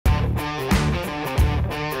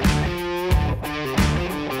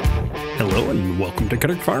everyone, welcome to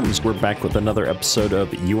Cutting Farms. We're back with another episode of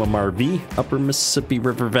UMRV, Upper Mississippi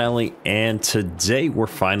River Valley, and today we're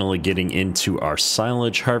finally getting into our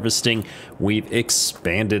silage harvesting. We've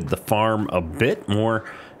expanded the farm a bit more,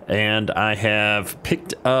 and I have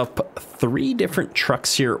picked up 3 different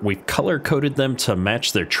trucks here. We've color-coded them to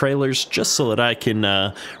match their trailers, just so that I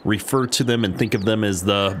can refer to them and think of them as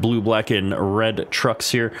the blue, black, and red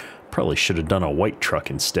trucks here. Probably should have done a white truck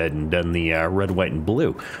instead and done the red, white, and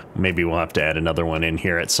blue. Maybe we'll have to add another one in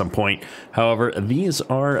here at some point. However, these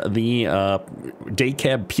are the day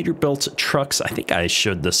cab Peterbilt trucks. I think I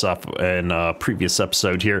showed this off in a previous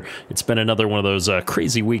episode here. It's been another one of those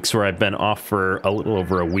crazy weeks where I've been off for a little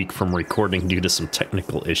over a week from recording due to some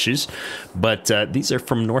technical issues. But these are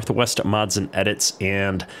from Northwest Mods and Edits,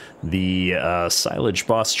 and the Silage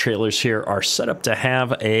Boss trailers here are set up to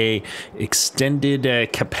have a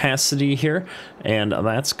extended capacity here, and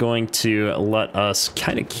that's going to let us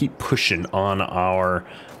kind of keep pushing on our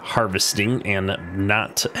harvesting and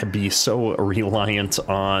not be so reliant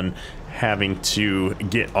on having to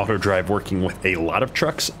get auto drive working with a lot of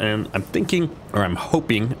trucks. And I'm thinking, or I'm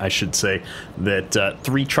hoping I should say, that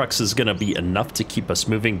 3 trucks is going to be enough to keep us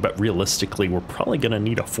moving, but realistically we're probably going to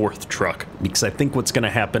need a 4th truck, because I think what's going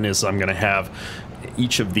to happen is I'm going to have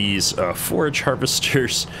each of these forage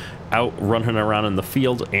harvesters out running around in the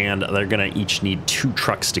field, and they're going to each need 2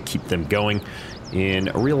 trucks to keep them going. In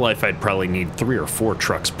real life, I'd probably need 3 or 4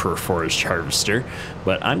 trucks per forage harvester,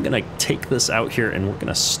 but I'm going to take this out here and we're going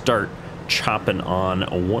to start chopping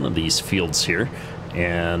on one of these fields here.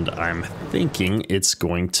 And I'm thinking it's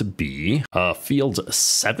going to be field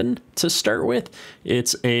 7 to start with.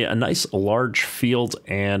 It's a nice large field,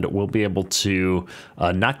 and we'll be able to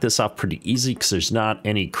knock this off pretty easy because there's not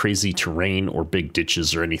any crazy terrain or big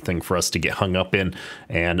ditches or anything for us to get hung up in.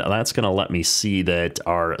 And that's going to let me see that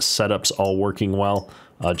our setup's all working well.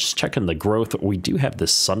 Just checking the growth. We do have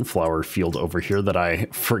this sunflower field over here that I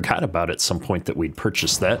forgot about at some point that we'd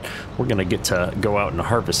purchased that. We're going to get to go out and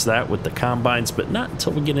harvest that with the combines, but not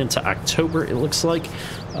until we get into October, it looks like.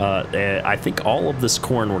 I think all of this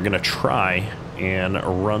corn we're going to try and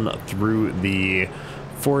run through the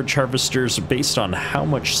forage harvesters based on how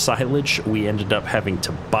much silage we ended up having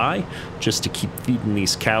to buy just to keep feeding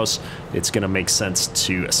these cows. It's going to make sense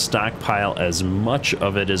to stockpile as much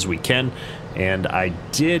of it as we can. And I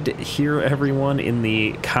did hear everyone in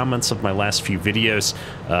the comments of my last few videos.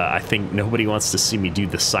 I think nobody wants to see me do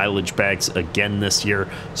the silage bags again this year,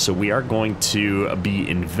 so we are going to be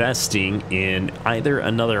investing in either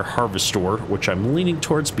another harvester, which I'm leaning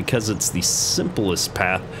towards because it's the simplest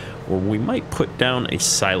path, or we might put down a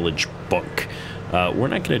silage bunk. We're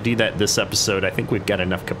not going to do that this episode. I think we've got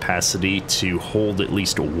enough capacity to hold at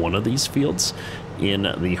least one of these fields in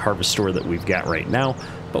the harvester that we've got right now,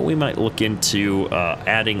 but we might look into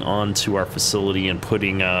adding on to our facility and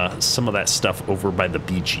putting some of that stuff over by the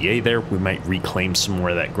BGA there. We might reclaim some more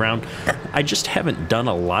of that ground. I just haven't done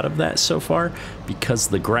a lot of that so far because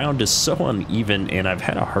the ground is so uneven, and I've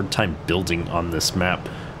had a hard time building on this map.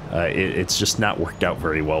 It's just not worked out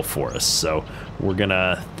very well for us, so we're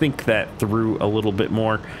gonna think that through a little bit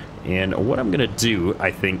more. And what I'm gonna do,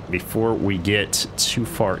 I think, before we get too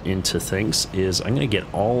far into things, is I'm gonna get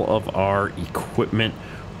all of our equipment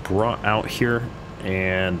brought out here,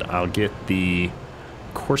 and I'll get the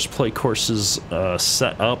course play courses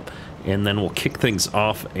set up, and then we'll kick things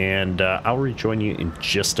off, and I'll rejoin you in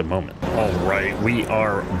just a moment. All right, we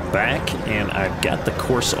are back, and I've got the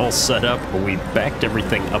course all set up. We backed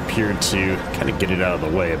everything up here to kind of get it out of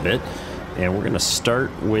the way a bit. And we're going to start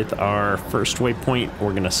with our first waypoint.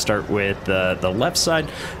 We're going to start with the left side.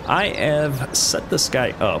 I have set this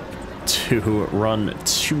guy up to run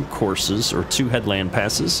 2 courses, or 2 headland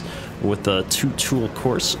passes with a 2-tool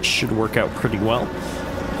course. Should work out pretty well.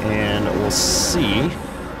 And we'll see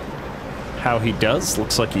how he does.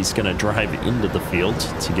 Looks like he's going to drive into the field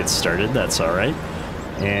to get started. That's all right.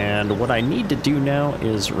 And what I need to do now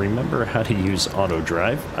is remember how to use auto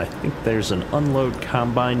drive. I think there's an unload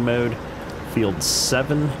combine mode. Field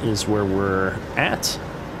 7 is where we're at,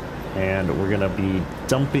 and we're gonna be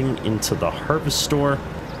dumping into the harvester.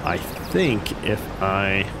 I think if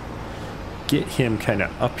I get him kind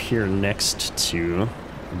of up here next to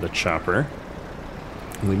the chopper,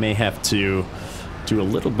 we may have to do a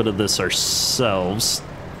little bit of this ourselves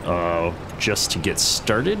just to get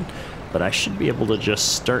started, but I should be able to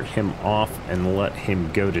just start him off and let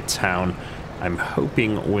him go to town. I'm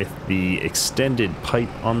hoping with the extended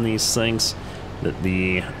pipe on these things that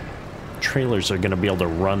the trailers are going to be able to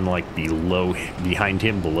run like behind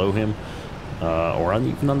him, below him, or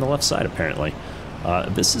even on the left side apparently.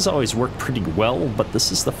 This has always worked pretty well, but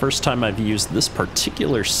this is the first time I've used this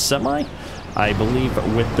particular semi. I believe,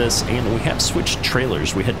 with this, and we have switched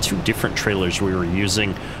trailers. We had 2 different trailers we were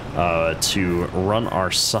using to run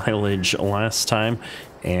our silage last time,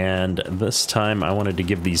 and this time I wanted to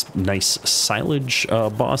give these nice silage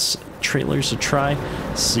boss trailers a try,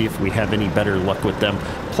 see if we have any better luck with them.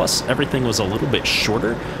 Plus, everything was a little bit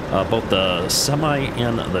shorter, both the semi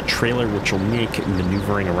and the trailer, which will make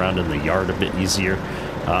maneuvering around in the yard a bit easier.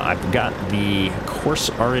 I've got the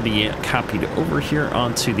course already copied over here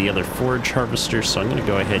onto the other forage harvester, so I'm going to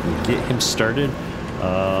go ahead and get him started.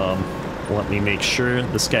 Let me make sure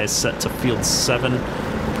this guy's set to field 7.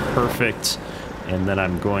 Perfect. And then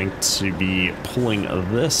I'm going to be pulling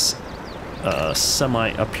this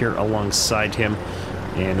semi up here alongside him,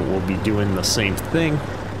 and we'll be doing the same thing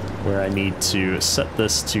where I need to set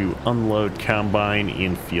this to unload combine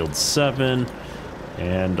in field 7.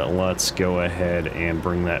 And let's go ahead and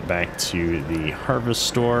bring that back to the harvest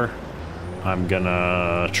store. I'm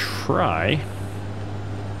gonna try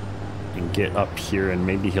and get up here, and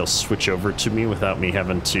maybe he'll switch over to me without me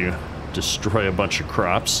having to destroy a bunch of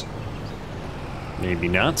crops. Maybe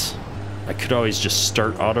not. I could always just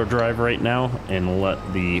start auto drive right now and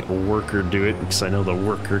let the worker do it, because I know the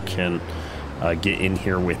worker can get in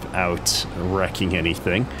here without wrecking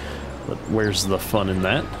anything. But where's the fun in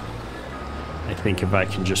that? I think if I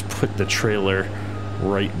can just put the trailer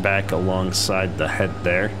right back alongside the head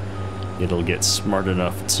there, it'll get smart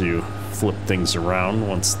enough to flip things around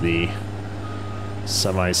once the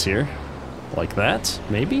semi's here. Like that,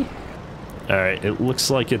 maybe? Alright, it looks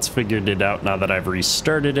like it's figured it out now that I've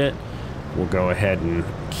restarted it. We'll go ahead and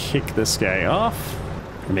kick this guy off.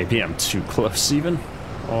 Maybe I'm too close even.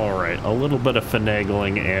 Alright, a little bit of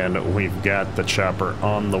finagling, and we've got the chopper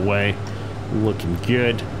on the way. Looking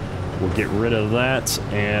good. We'll get rid of that,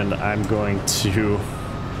 and I'm going to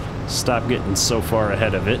stop getting so far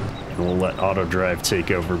ahead of it, and we'll let auto drive take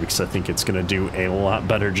over, because I think it's going to do a lot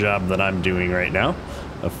better job than I'm doing right now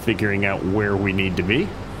of figuring out where we need to be.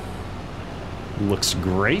 Looks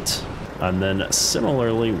great. And then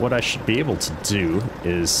similarly, what I should be able to do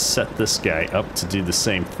is set this guy up to do the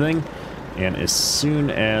same thing, and as soon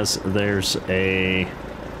as there's a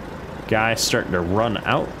guy starting to run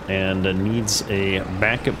out and needs a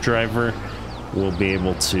backup driver, we'll be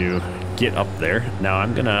able to get up there. Now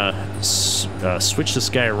I'm gonna switch this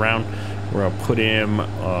guy around where I'll put him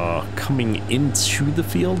coming into the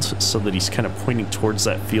field so that he's kind of pointing towards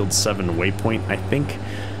that field 7 waypoint, I think,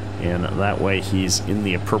 and that way he's in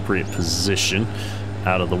the appropriate position,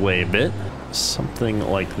 out of the way a bit. Something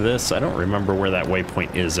like this. I don't remember where that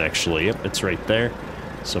waypoint is actually. Yep, it's right there.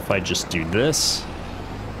 So if I just do this,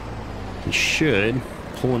 he should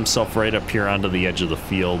pull himself right up here onto the edge of the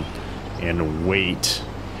field and wait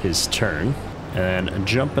his turn. And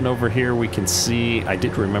jumping over here, we can see I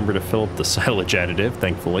did remember to fill up the silage additive,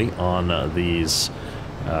 thankfully, on these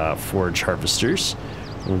forage harvesters.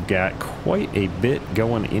 We've got quite a bit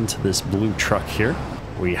going into this blue truck here.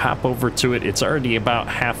 We hop over to it. It's already about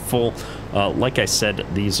half full. Like I said,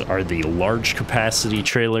 these are the large capacity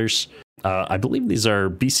trailers. I believe these are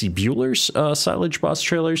BC Bueller's silage boss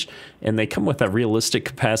trailers, and they come with a realistic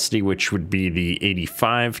capacity, which would be the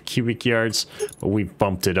 85 cubic yards, but we've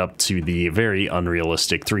bumped it up to the very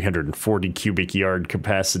unrealistic 340 cubic yard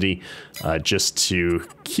capacity just to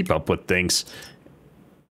keep up with things.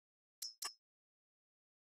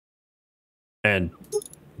 And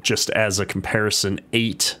just as a comparison,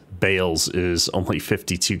 8 bales is only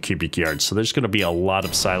 52 cubic yards. So there's going to be a lot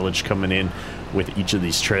of silage coming in with each of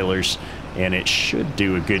these trailers, and it should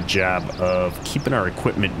do a good job of keeping our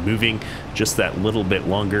equipment moving just that little bit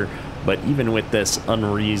longer. But even with this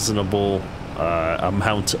unreasonable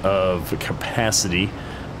amount of capacity,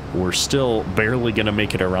 we're still barely going to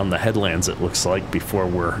make it around the headlands, it looks like, before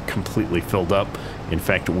we're completely filled up. In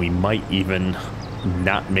fact, we might even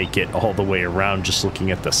not make it all the way around just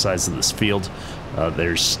looking at the size of this field.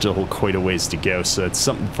 There's still quite a ways to go, so it's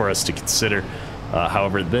something for us to consider.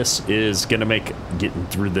 However, this is going to make getting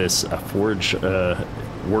through this forage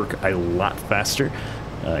work a lot faster,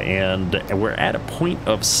 and we're at a point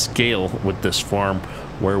of scale with this farm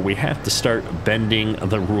where we have to start bending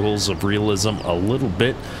the rules of realism a little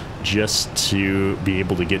bit just to be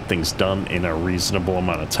able to get things done in a reasonable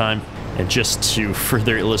amount of time. And just to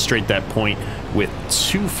further illustrate that point, with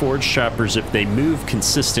 2 forage choppers, if they move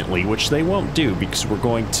consistently, which they won't do because we're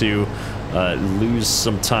going to lose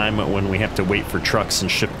some time when we have to wait for trucks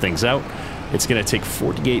and ship things out, it's going to take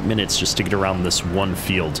 48 minutes just to get around this one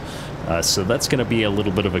field. So that's going to be a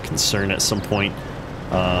little bit of a concern at some point.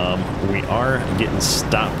 We are getting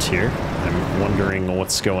stopped here. I'm wondering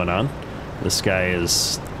what's going on. This guy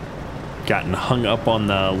is gotten hung up on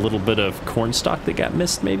the little bit of corn stalk that got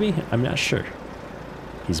missed, maybe? I'm not sure.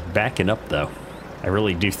 He's backing up, though. I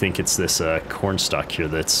really do think it's this corn stalk here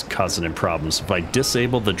that's causing him problems. If I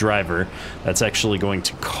disable the driver, that's actually going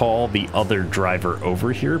to call the other driver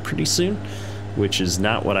over here pretty soon, which is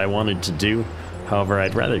not what I wanted to do. However,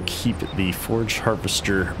 I'd rather keep the forage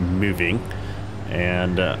harvester moving,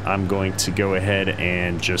 and I'm going to go ahead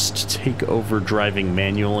and just take over driving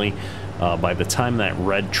manually. By the time that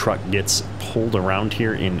red truck gets pulled around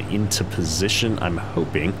here and into position, I'm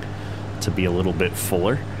hoping to be a little bit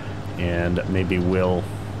fuller, and maybe we'll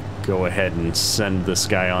go ahead and send this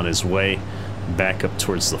guy on his way back up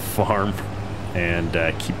towards the farm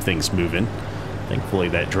and keep things moving. Thankfully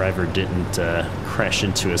that driver didn't crash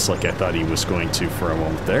into us like I thought he was going to for a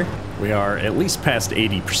moment there. We are at least past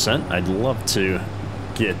 80%. I'd love to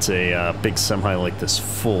get a big semi like this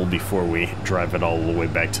full before we drive it all the way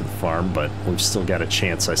back to the farm, but we've still got a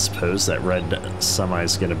chance, I suppose. That red semi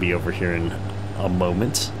is going to be over here in a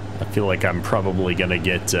moment. I feel like I'm probably going to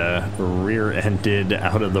get rear-ended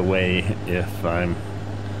out of the way if I'm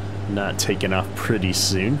not taken off pretty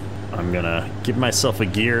soon. I'm going to give myself a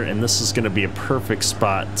gear, and this is going to be a perfect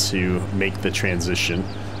spot to make the transition.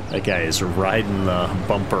 That guy is riding the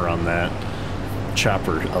bumper on that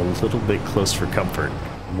chopper a little bit close for comfort.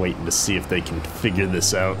 I'm waiting to see if they can figure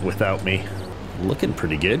this out without me. Looking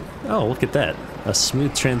pretty good. Oh, look at that. A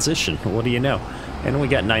smooth transition. What do you know? And we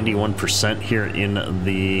got 91% here in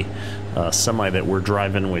the semi that we're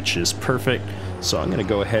driving, which is perfect. So I'm going to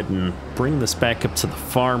go ahead and bring this back up to the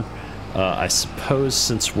farm. I suppose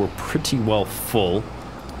since we're pretty well full,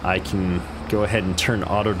 I can go ahead and turn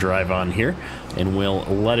auto drive on here, and we'll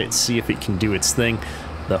let it see if it can do its thing.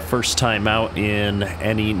 The first time out in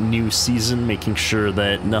any new season, making sure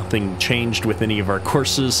that nothing changed with any of our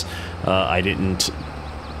courses. I didn't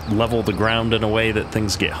level the ground in a way that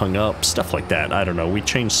things get hung up, stuff like that. I don't know. We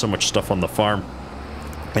changed so much stuff on the farm,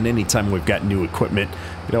 and anytime we've got new equipment,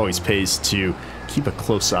 it always pays to keep a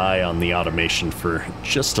close eye on the automation for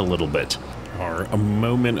just a little bit. A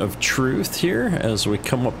moment of truth here as we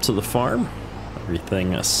come up to the farm.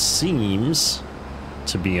 Everything seems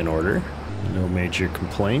to be in order. No major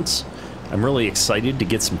complaints. I'm really excited to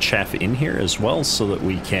get some chaff in here as well so that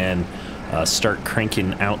we can start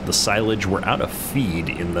cranking out the silage. We're out of feed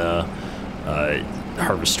in the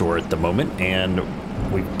harvester at the moment, and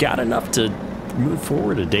we've got enough to move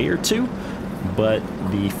forward a day or two, but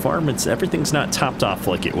the farm, everything's not topped off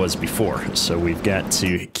like it was before, so we've got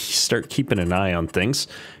to start keeping an eye on things.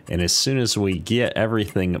 And as soon as we get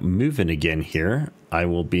everything moving again here, I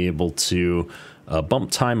will be able to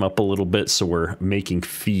bump time up a little bit so we're making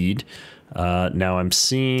feed. Now I'm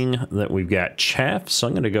seeing that we've got chaff, so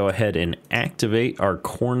I'm going to go ahead and activate our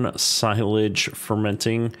corn silage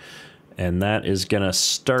fermenting, and that is going to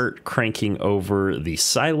start cranking over the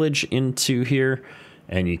silage into here,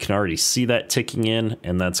 and you can already see that ticking in,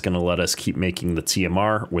 and that's going to let us keep making the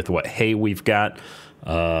TMR with what hay we've got.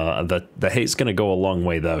 The hay's going to go a long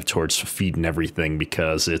way, though, towards feeding everything,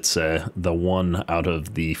 because it's the one out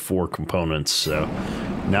of the 4 components. So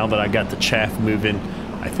now that I got the chaff moving,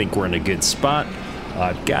 I think we're in a good spot.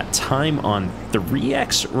 I've got time on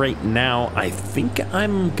 3x right now. I think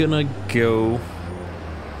I'm going to go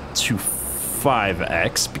to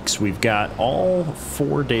 5x because we've got all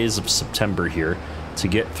 4 days of September here to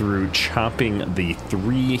get through chopping the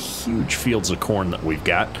 3 huge fields of corn that we've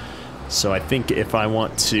got. So I think if I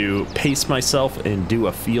want to pace myself and do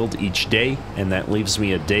a field each day, and that leaves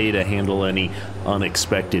me a day to handle any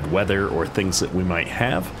unexpected weather or things that we might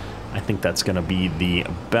have, I think that's going to be the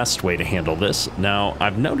best way to handle this. Now,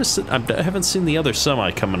 I've noticed that I haven't seen the other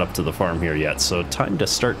semi coming up to the farm here yet, so time to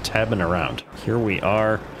start tabbing around. Here we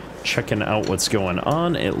are, checking out what's going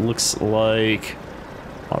on. It looks like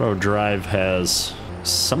auto drive has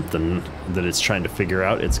something that it's trying to figure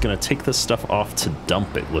out. It's going to take this stuff off to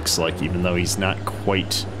dump, it looks like, even though he's not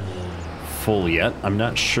quite full yet. I'm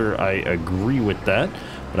not sure I agree with that,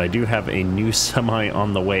 but I do have a new semi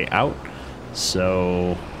on the way out,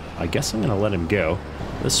 so I guess I'm going to let him go.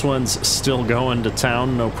 This one's still going to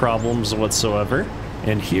town, no problems whatsoever.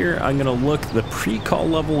 And here I'm going to look, the pre-call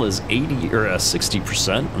level is 80 or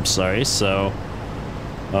 60%, I'm sorry, so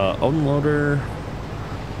unloader,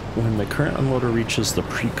 when the current unloader reaches the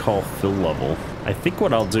pre-call fill level, I think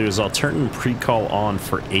what I'll do is I'll turn pre-call on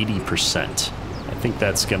for 80%. I think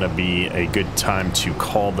that's going to be a good time to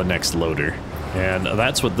call the next loader. And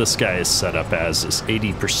that's what this guy is set up as, is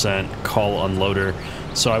 80% call unloader.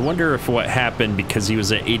 So I wonder if what happened, because he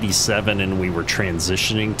was at 87 and we were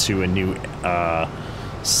transitioning to a new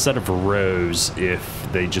set of rows,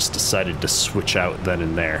 if they just decided to switch out then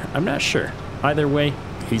and there. I'm not sure. Either way,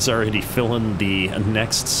 he's already filling the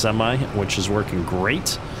next semi, which is working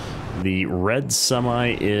great. The red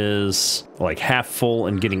semi is like half full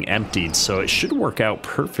and getting emptied, so it should work out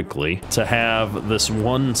perfectly to have this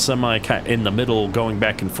one semi in the middle going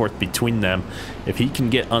back and forth between them. If he can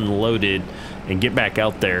get unloaded and get back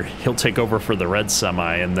out there, he'll take over for the red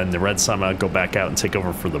semi, and then the red semi will go back out and take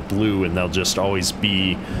over for the blue, and they'll just always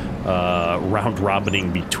be round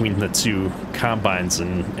robining between the two combines,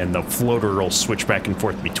 and the floater will switch back and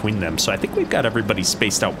forth between them. So I think we've got everybody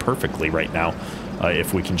spaced out perfectly right now.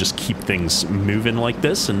 If we can just keep things moving like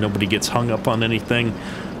this and nobody gets hung up on anything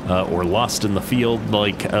or lost in the field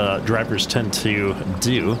like drivers tend to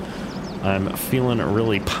do, I'm feeling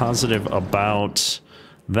really positive about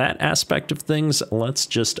that aspect of things. Let's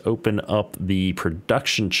just open up the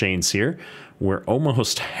production chains here. We're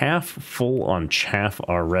almost half full on chaff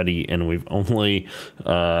already, and we've only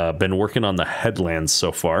been working on the headlands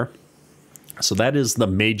so far. So that is the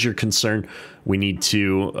major concern. We need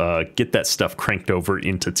to get that stuff cranked over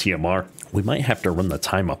into TMR. We might have to run the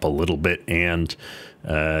time up a little bit and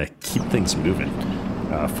keep things moving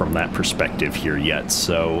from that perspective here yet.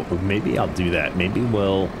 So maybe I'll do that. Maybe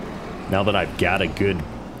we'll, now that I've got a good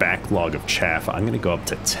backlog of chaff, I'm going to go up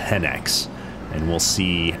to 10x and we'll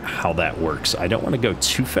see how that works. I don't want to go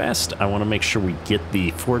too fast. I want to make sure we get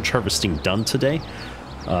the forage harvesting done today.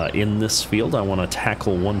 In this field, I want to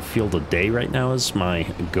tackle one field a day right now is my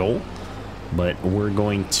goal, but we're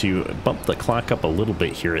going to bump the clock up a little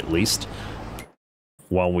bit here at least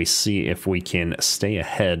while we see if we can stay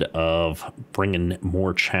ahead of bringing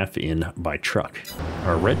more chaff in by truck.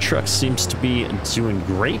 Our red truck seems to be doing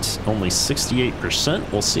great, only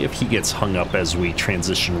 68%. We'll see if he gets hung up as we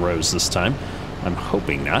transition rows this time. I'm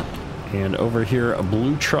hoping not. And over here, a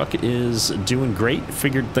blue truck is doing great,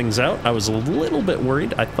 figured things out. I was a little bit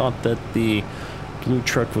worried. I thought that the blue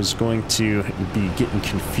truck was going to be getting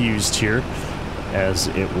confused here as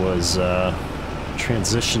it was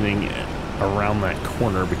transitioning around that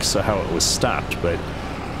corner because of how it was stopped, but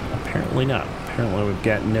apparently not. Apparently we've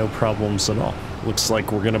got no problems at all. Looks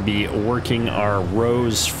like we're going to be working our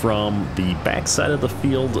rows from the back side of the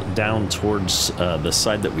field down towards the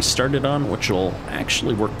side that we started on, which will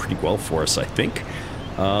actually work pretty well for us, I think.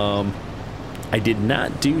 I did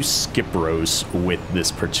not do skip rows with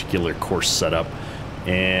this particular course setup,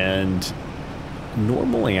 and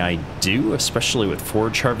normally I do, especially with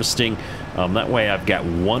forage harvesting. That way I've got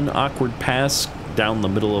one awkward pass down the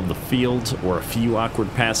middle of the field, or a few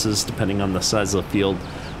awkward passes depending on the size of the field,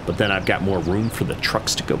 but then I've got more room for the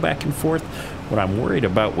trucks to go back and forth. What I'm worried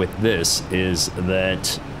about with this is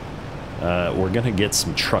that we're going to get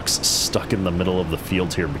some trucks stuck in the middle of the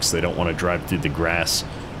field here because they don't want to drive through the grass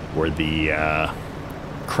or the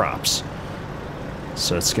crops.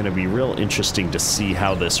 So it's going to be real interesting to see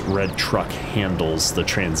how this red truck handles the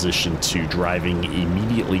transition to driving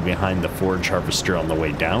immediately behind the forage harvester on the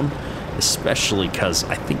way down, especially because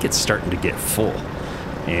I think it's starting to get full.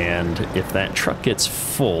 And if that truck gets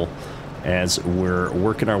full as we're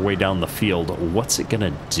working our way down the field, what's it going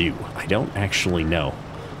to do? I don't actually know.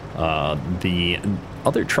 The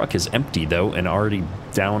other truck is empty, though, and already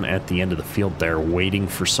down at the end of the field there, waiting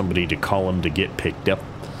for somebody to call him to get picked up.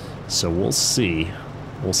 So we'll see.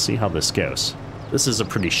 We'll see how this goes. This is a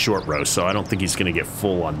pretty short row, so I don't think he's going to get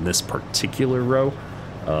full on this particular row,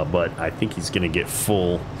 but I think he's going to get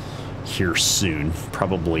full here soon,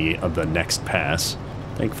 probably the next pass.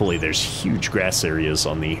 Thankfully, there's huge grass areas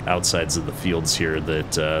on the outsides of the fields here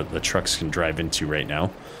that the trucks can drive into right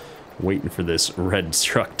now. Waiting for this red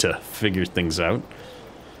truck to figure things out.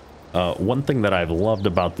 One thing that I've loved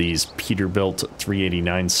about these Peterbilt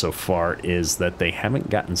 389s so far is that they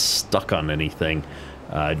haven't gotten stuck on anything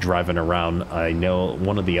driving around. I know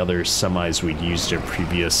one of the other semis we'd used in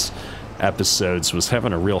previous episodes was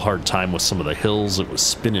having a real hard time with some of the hills. It was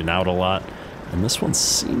spinning out a lot, and this one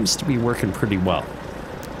seems to be working pretty well.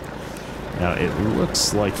 Now, it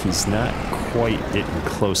looks like he's not quite getting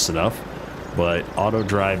close enough, but auto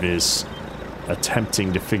drive is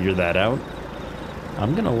attempting to figure that out.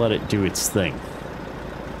 I'm going to let it do its thing.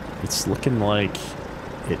 It's looking like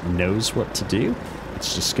it knows what to do.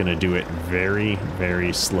 It's just going to do it very,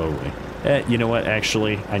 very slowly. You know what?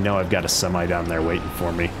 Actually, I know I've got a semi down there waiting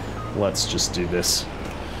for me. Let's just do this.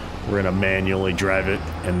 We're going to manually drive it,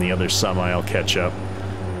 and the other semi will catch up.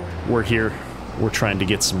 We're here. We're trying to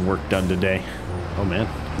get some work done today. Oh man,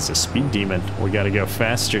 he's a speed demon. We got to go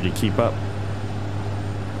faster to keep up.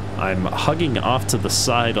 I'm hugging off to the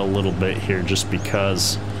side a little bit here just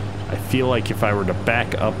because I feel like if I were to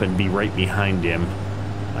back up and be right behind him,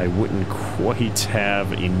 I wouldn't quite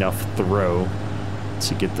have enough throw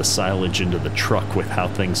to get the silage into the truck with how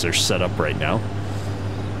things are set up right now.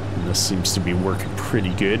 This seems to be working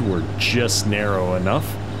pretty good. We're just narrow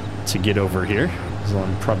enough to get over here. So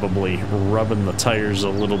I'm probably rubbing the tires a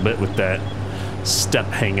little bit with that step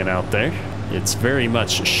hanging out there. It's very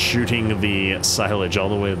much shooting the silage all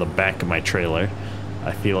the way to the back of my trailer.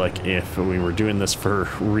 I feel like if we were doing this for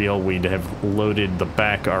real, we'd have loaded the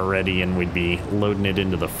back already and we'd be loading it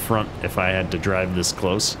into the front if I had to drive this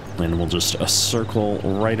close. And we'll just circle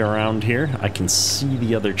right around here. I can see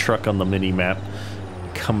the other truck on the mini-map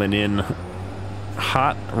coming in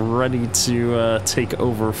hot, ready to take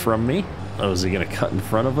over from me. Oh, is he going to cut in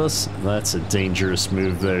front of us? That's a dangerous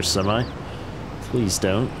move there, Semi. Please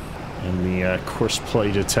don't. And the course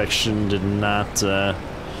play detection did not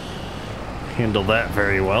handle that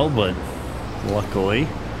very well, but luckily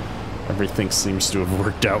everything seems to have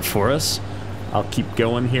worked out for us. I'll keep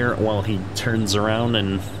going here while he turns around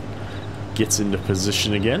and gets into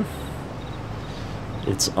position again.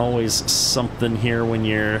 It's always something here when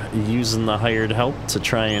you're using the hired help to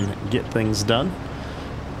try and get things done.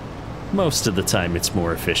 Most of the time it's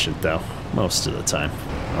more efficient though. Most of the time.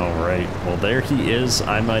 Alright, well there he is.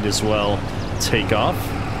 I might as well take off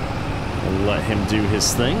and let him do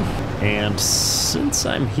his thing. And since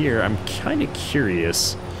I'm here, I'm kind of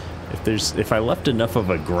curious if I left enough of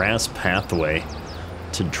a grass pathway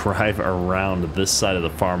to drive around this side of the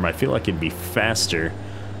farm. I feel like it'd be faster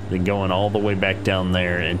than going all the way back down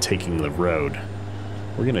there and taking the road.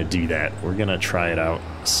 We're gonna do that. We're gonna try it out,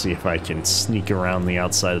 see if I can sneak around the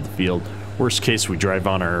outside of the field. Worst case, we drive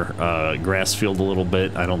on our grass field a little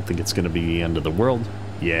bit. I don't think it's gonna be the end of the world.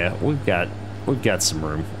 Yeah, we've got some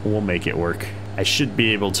room. We'll make it work. I should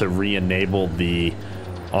be able to re-enable the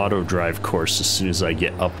auto drive course as soon as I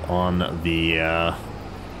get up on the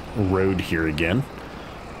road here again.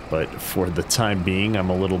 But for the time being, I'm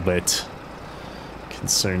a little bit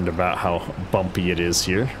concerned about how bumpy it is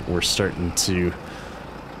here. We're starting to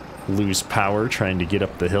lose power trying to get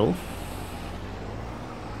up the hill.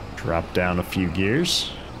 Drop down a few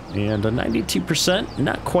gears. And a 92%,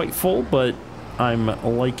 not quite full, but I'm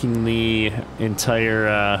liking the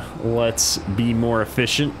entire let's be more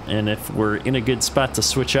efficient, and if we're in a good spot to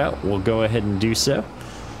switch out, we'll go ahead and do so.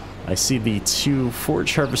 I see the two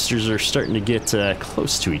forage harvesters are starting to get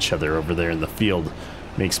close to each other over there in the field.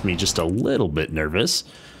 Makes me just a little bit nervous.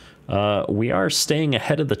 We are staying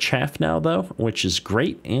ahead of the chaff now though, which is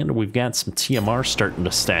great, and we've got some TMR starting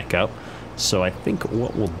to stack up. So I think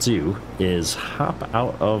what we'll do is hop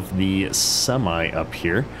out of the semi up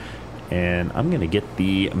here, and I'm gonna get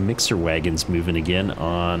the mixer wagons moving again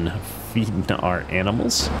on feeding our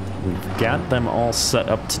animals. We've got them all set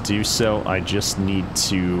up to do so. I just need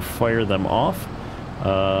to fire them off.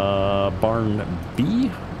 Barn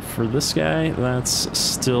B for this guy, that's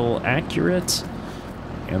still accurate.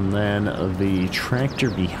 And then the tractor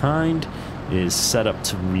behind is set up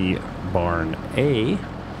to be barn A,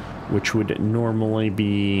 which would normally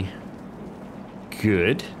be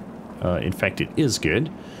good. In fact, it is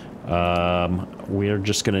good. We're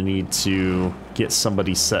just going to need to get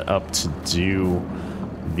somebody set up to do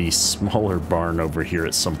the smaller barn over here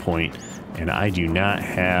at some point. And I do not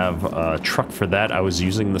have a truck for that. I was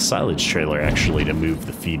using the silage trailer actually to move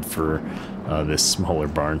the feed for this smaller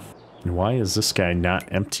barn. And why is this guy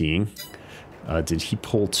not emptying? Did he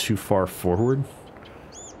pull too far forward?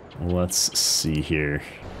 Let's see here.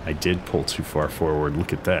 I did pull too far forward.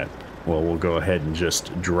 Look at that. Well, we'll go ahead and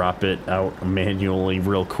just drop it out manually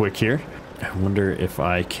real quick here. I wonder if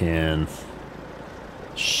I can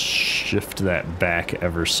shift that back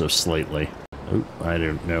ever so slightly. Oh, I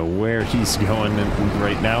don't know where he's going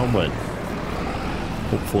right now, but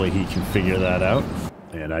hopefully he can figure that out.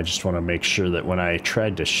 And I just want to make sure that when I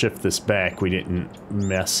tried to shift this back, we didn't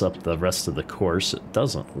mess up the rest of the course. It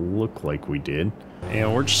doesn't look like we did.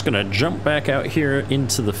 And we're just going to jump back out here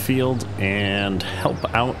into the field and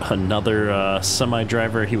help out another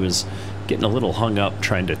semi-driver. He was getting a little hung up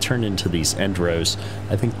trying to turn into these end rows.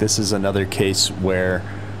 I think this is another case where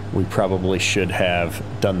we probably should have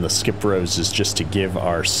done the skip rows is just to give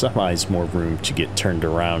our semis more room to get turned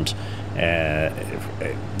around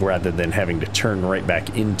rather than having to turn right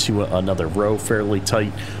back into another row fairly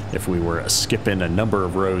tight. If we were skipping a number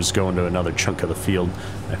of rows going to another chunk of the field,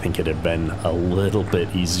 I think it'd have been a little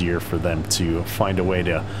bit easier for them to find a way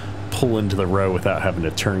to pull into the row without having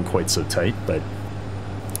to turn quite so tight, but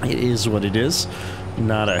it is what it is.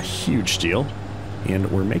 Not a huge deal,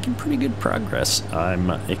 and we're making pretty good progress. I'm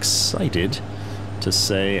excited to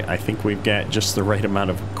say I think we've got just the right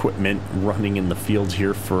amount of equipment running in the field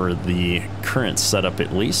here for the current setup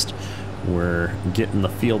at least. We're getting the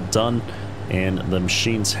field done, and the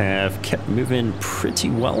machines have kept moving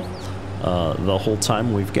pretty well. the whole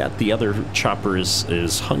time. We've got the other chopper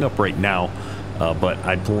is hung up right now, but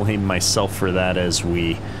I blame myself for that, as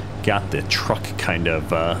we got the truck kind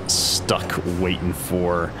of stuck waiting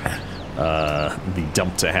for the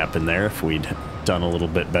dump to happen there. If we'd done a little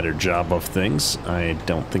bit better job of things, I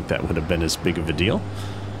don't think that would have been as big of a deal.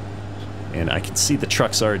 And I can see the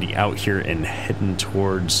truck's already out here and heading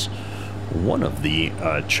towards one of the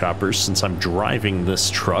choppers. Since I'm driving this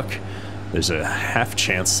truck, there's a half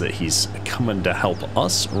chance that he's coming to help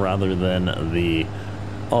us rather than the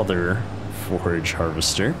other forage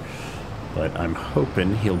harvester. But I'm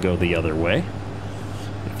hoping he'll go the other way.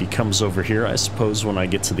 If he comes over here, I suppose when I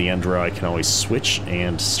get to the end row, I can always switch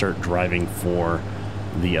and start driving for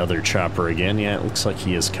the other chopper again. Yeah, it looks like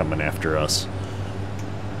he is coming after us.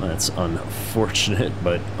 That's unfortunate,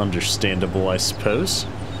 but understandable, I suppose.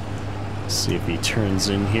 See if he turns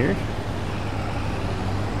in here.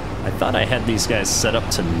 I thought I had these guys set up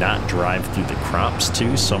to not drive through the crops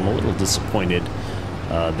too, so I'm a little disappointed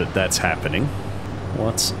that that's happening.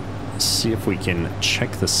 Let's see if we can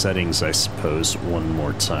check the settings, I suppose, one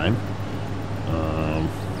more time.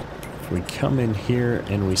 If we come in here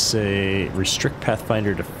and we say restrict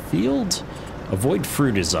pathfinder to field, avoid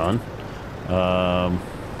fruit is on.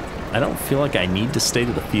 I don't feel like I need to stay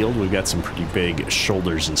to the field. We've got some pretty big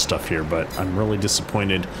shoulders and stuff here, but I'm really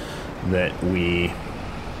disappointed that we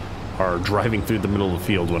are driving through the middle of the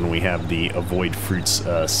field when we have the avoid fruits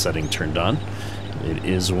setting turned on. It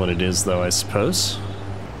is what it is, though, I suppose.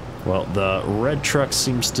 Well, the red truck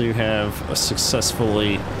seems to have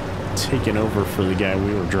successfully taken over for the guy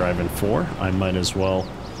we were driving for. I might as well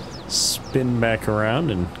spin back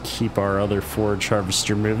around and keep our other forage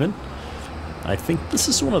harvester moving. I think this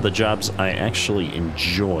is one of the jobs I actually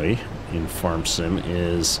enjoy in Farm Sim,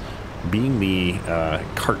 is being the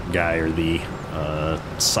cart guy, or the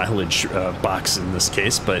silage box in this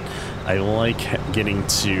case, but I like getting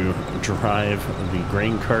to drive the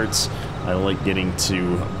grain carts. I like getting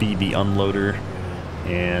to be the unloader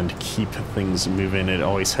and keep things moving. It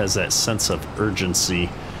always has that sense of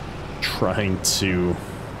urgency, trying to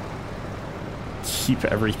keep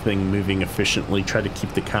everything moving efficiently, try to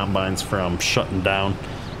keep the combines from shutting down,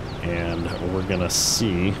 and we're gonna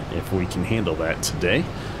see if we can handle that today.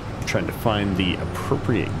 I'm trying to find the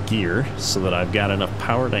appropriate gear so that I've got enough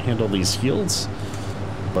power to handle these yields,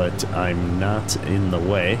 but I'm not in the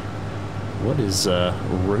way. What is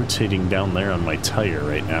rotating down there on my tire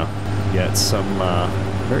right now? Got some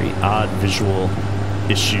very odd visual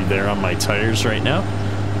issue there on my tires right now.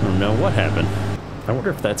 I don't know what happened. I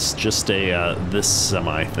wonder if that's just a this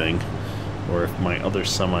semi thing, or if my other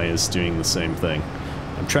semi is doing the same thing.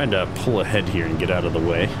 I'm trying to pull ahead here and get out of the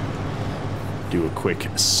way. Do a quick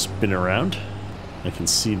spin around. I can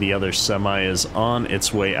see the other semi is on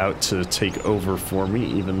its way out to take over for me,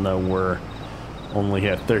 even though we're only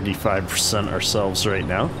at 35% ourselves right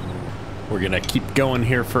now. We're gonna keep going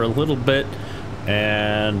here for a little bit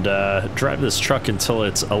and drive this truck until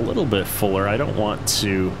it's a little bit fuller. I don't want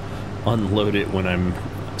to unload it when I'm,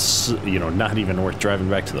 you know, not even worth driving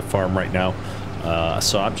back to the farm right now.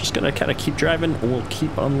 So I'm just gonna kind of keep driving. We'll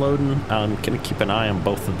keep unloading. I'm gonna keep an eye on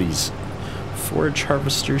both of these forage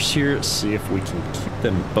harvesters here, see if we can keep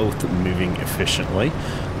them both moving efficiently.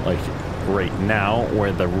 Like right now,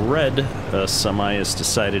 where the red semi has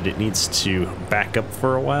decided it needs to back up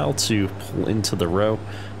for a while to pull into the row,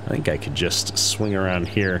 I think I could just swing around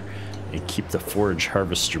here and keep the forage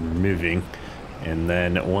harvester moving. And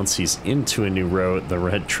then once he's into a new row, the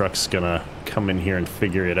red truck's gonna come in here and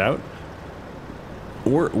figure it out.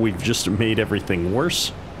 Or we've just made everything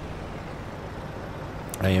worse.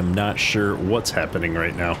 I am not sure what's happening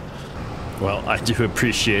right now. Well, I do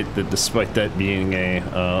appreciate that despite that being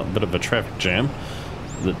a bit of a traffic jam,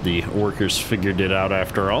 that the workers figured it out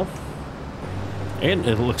after all. And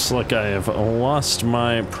it looks like I have lost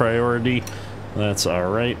my priority. That's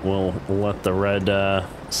alright, we'll let the red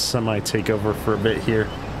semi take over for a bit here.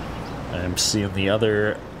 I'm seeing the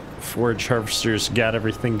other forage harvesters got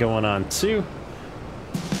everything going on too.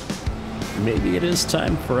 Maybe it is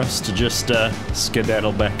time for us to just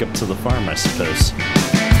skedaddle back up to the farm, I suppose.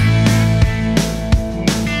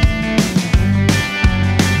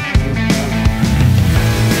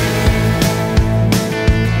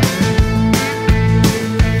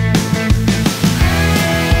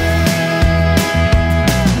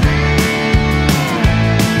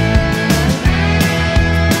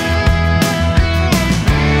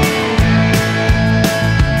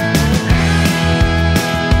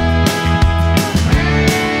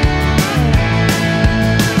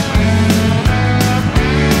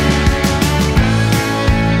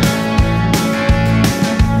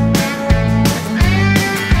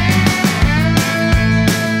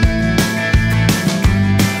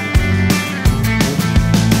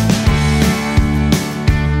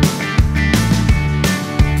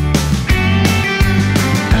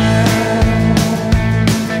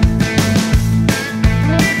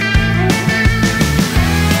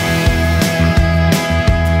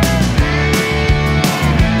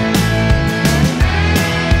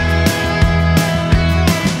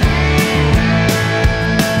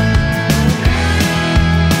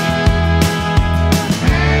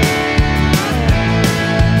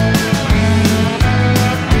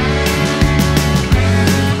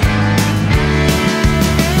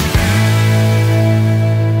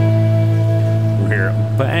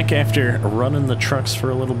 back after running the trucks for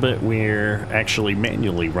a little bit. We're actually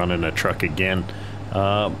manually running a truck again.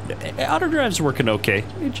 Auto drive's working okay.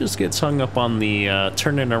 It just gets hung up on the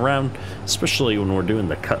turning around, especially when we're doing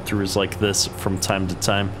the cut-throughs like this from time to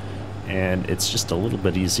time. And it's just a little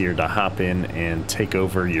bit easier to hop in and take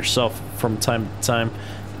over yourself from time to time.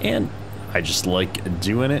 And I just like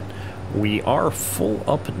doing it. We are full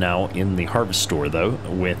up now in the harvest store, though,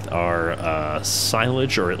 with our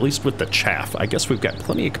silage, or at least with the chaff. I guess we've got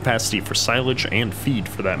plenty of capacity for silage and feed,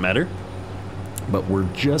 for that matter. But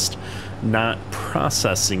we're just not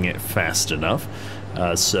processing it fast enough.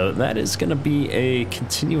 So that is going to be a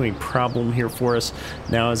continuing problem here for us.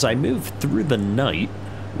 Now, as I move through the night,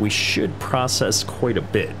 we should process quite a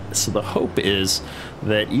bit. So the hope is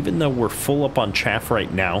that even though we're full up on chaff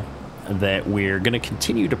right now, that we're going to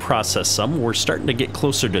continue to process some. We're starting to get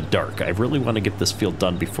closer to dark. I really want to get this field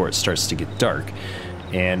done before it starts to get dark.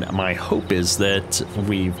 And my hope is that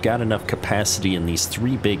we've got enough capacity in these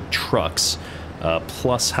 3 big trucks,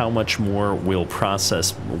 plus how much more we'll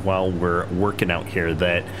process while we're working out here,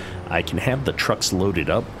 that I can have the trucks loaded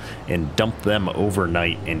up and dump them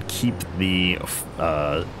overnight and keep the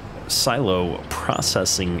silo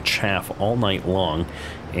processing chaff all night long.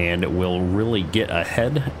 And we'll really get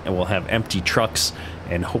ahead, and we'll have empty trucks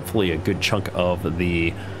and hopefully a good chunk of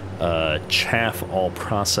the chaff all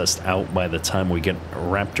processed out by the time we get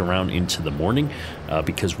wrapped around into the morning,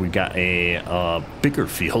 because we've got a bigger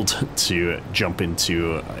field to jump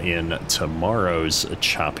into in tomorrow's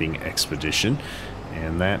chopping expedition.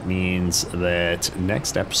 And that means that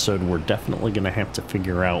next episode we're definitely going to have to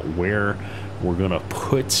figure out where we're going to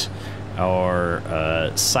put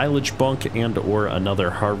our silage bunk and or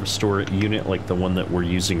another harvester unit like the one that we're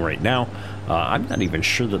using right now. I'm not even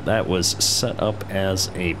sure that that was set up as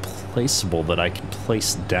a placeable that I can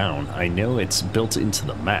place down. I know it's built into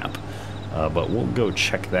the map, but we'll go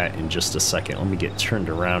check that in just a second. Let me get turned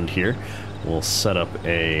around here. We'll set up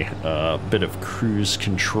a bit of cruise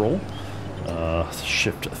control.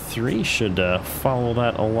 Shift 3 should follow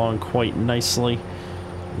that along quite nicely.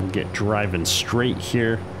 We'll get driving straight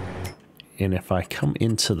here. And if I come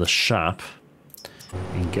into the shop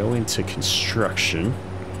and go into construction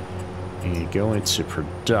and go into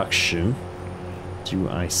production, do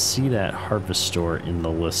I see that harvester in the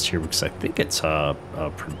list here? Because I think it's a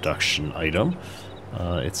production item.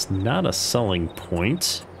 It's not a selling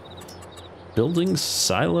point. Buildings,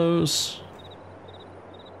 silos.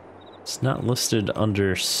 It's not listed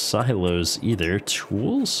under silos either.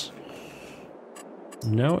 Tools?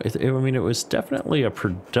 No, I mean, it was definitely a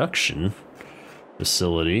production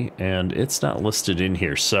facility, and it's not listed in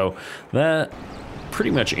here. So that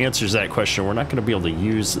pretty much answers that question. We're not going to be able to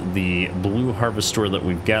use the blue harvester that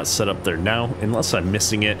we've got set up there now, unless I'm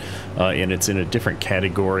missing it and it's in a different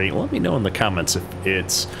category. Let me know in the comments if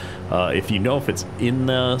it's if you know if it's in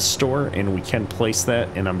the store and we can place that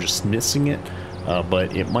and I'm just missing it.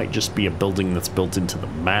 But it might just be a building that's built into the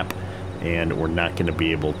map, and we're not going to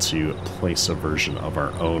be able to place a version of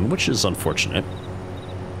our own, which is unfortunate.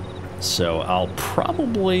 So I'll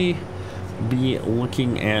probably be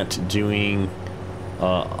looking at doing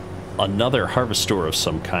another harvester of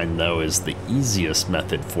some kind, though, is the easiest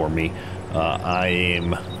method for me. I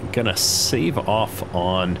am going to save off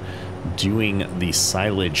on doing the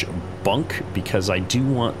silage bunk because I do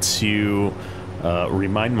want to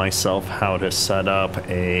remind myself how to set up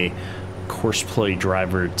a courseplay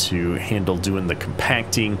driver to handle doing the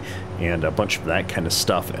compacting and a bunch of that kind of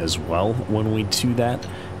stuff as well when we do that.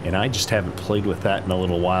 And I just haven't played with that in a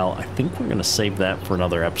little while. I think we're going to save that for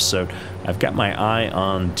another episode. I've got my eye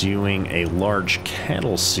on doing a large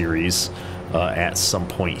cattle series at some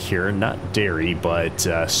point here. Not dairy, but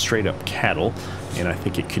straight up cattle. And I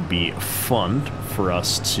think it could be fun for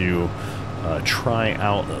us to try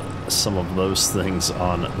out some of those things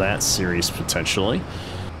on that series potentially.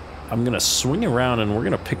 I'm going to swing around and we're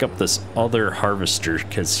going to pick up this other harvester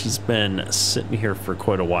because he's been sitting here for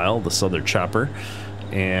quite a while, this other chopper,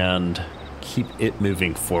 and keep it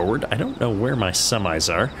moving forward. I don't know where my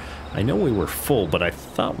semis are. I know we were full, but I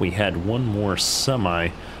thought we had one more semi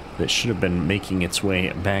that should have been making its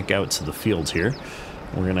way back out to the field here.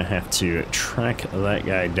 We're going to have to track that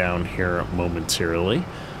guy down here momentarily.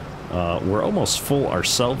 We're almost full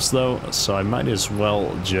ourselves, though, so I might as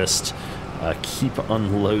well just keep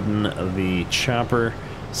unloading the chopper,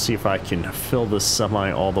 see if I can fill this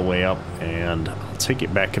semi all the way up, and I'll take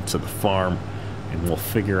it back up to the farm, and we'll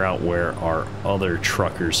figure out where our other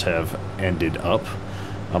truckers have ended up.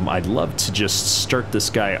 I'd love to just start this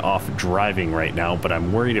guy off driving right now, but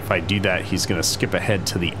I'm worried if I do that, he's going to skip ahead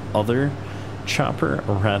to the other chopper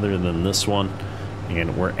rather than this one.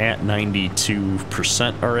 and we're at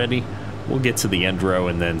 92% already. We'll get to the end row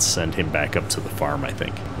and then send him back up to the farm, I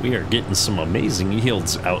think. We are getting some amazing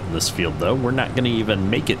yields out in this field, though. We're not going to even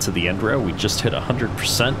make it to the end row. We just hit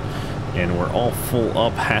 100%, and we're all full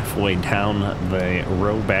up halfway down the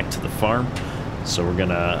row back to the farm. So we're going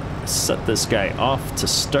to set this guy off to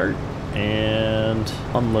start and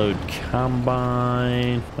unload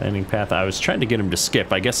combine. Landing path. I was trying to get him to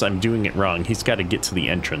skip. I guess I'm doing it wrong. He's got to get to the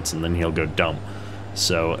entrance, and then he'll go dump.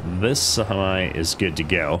 So this semi is good to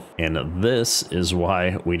go, and this is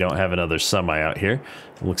why we don't have another semi out here.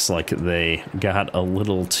 Looks like they got a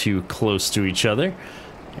little too close to each other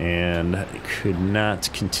and could not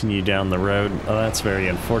continue down the road. Oh, that's very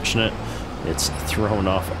unfortunate. It's thrown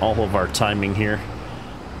off all of our timing here.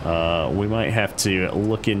 We might have to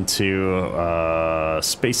look into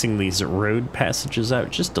spacing these road passages out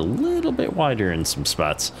just a little bit wider in some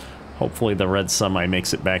spots. Hopefully the red semi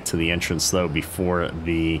makes it back to the entrance, though, before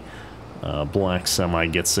the black semi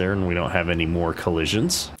gets there and we don't have any more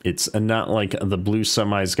collisions. It's not like the blue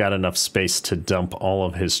semi's got enough space to dump all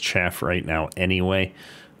of his chaff right now anyway.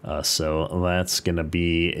 So that's going to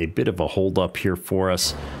be a bit of a hold up here for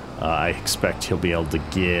us. I expect he'll be able to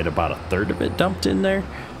get about a third of it dumped in there.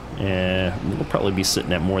 And we'll probably be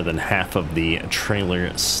sitting at more than half of the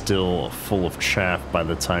trailer still full of chaff by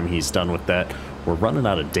the time he's done with that. We're running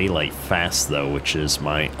out of daylight fast, though, which is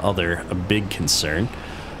my other big concern.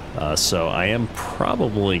 So I am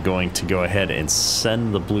probably going to go ahead and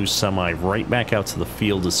send the blue semi right back out to the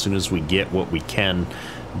field as soon as we get what we can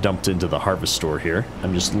dumped into the harvest store here.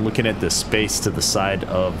 I'm just looking at the space to the side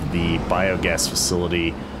of the biogas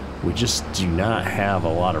facility. We just do not have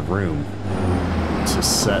a lot of room to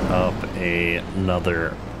set up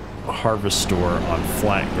another harvest store on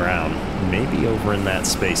flat ground. Maybe over in that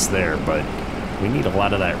space there, but we need a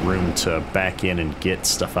lot of that room to back in and get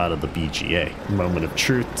stuff out of the BGA. Moment of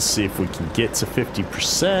truth to see if we can get to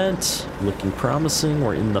 50%. Looking promising.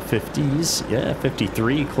 We're in the 50s. Yeah,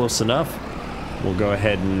 53, close enough. We'll go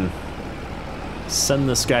ahead and send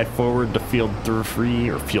this guy forward to field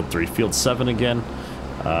 7 again.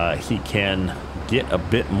 He can get a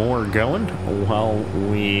bit more going while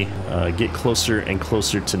we get closer and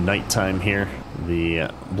closer to nighttime here. The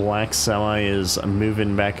black semi is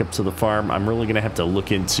moving back up to the farm. I'm really going to have to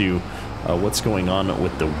look into what's going on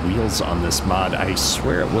with the wheels on this mod. I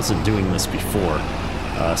swear it wasn't doing this before.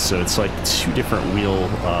 So it's like two different wheel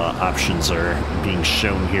options are being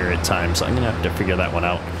shown here at times. I'm going to have to figure that one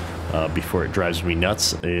out before it drives me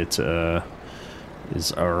nuts. It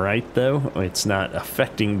is alright, though. It's not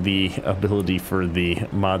affecting the ability for the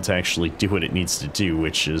mod to actually do what it needs to do,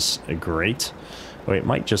 which is great. Oh, it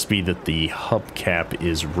might just be that the hubcap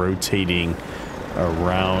is rotating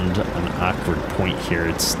around an awkward point here.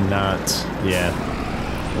 It's not... yeah,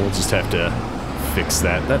 we'll just have to fix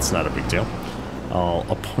that. That's not a big deal. I'll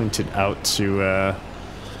point it out to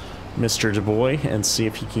Mr. DuBois and see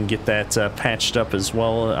if he can get that patched up as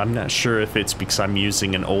well. I'm not sure if it's because I'm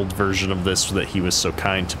using an old version of this that he was so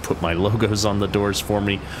kind to put my logos on the doors for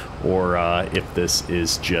me, or if this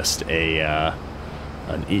is just a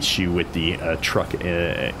an issue with the truck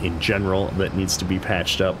in general that needs to be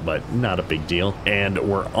patched up, but not a big deal. And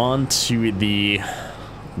we're on to the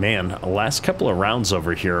last couple of rounds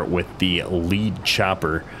over here with the lead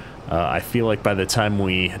chopper. I feel like by the time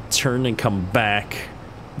we turn and come back,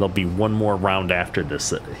 there'll be one more round after this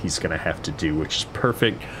that he's going to have to do, which is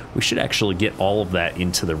perfect. We should actually get all of that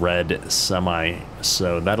into the red semi,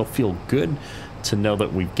 so that'll feel good to know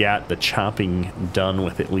that we've got the chopping done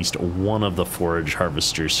with at least one of the forage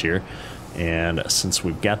harvesters here. And since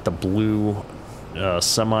we've got the blue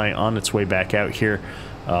semi on its way back out here,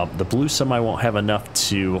 the blue semi won't have enough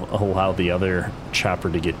to allow the other chopper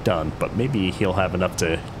to get done, but maybe he'll have enough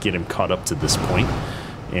to get him caught up to this point.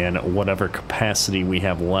 And whatever capacity we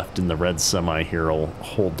have left in the red semi here will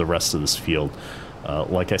hold the rest of this field.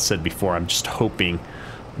 Like I said before, I'm just hoping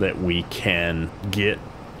that we can get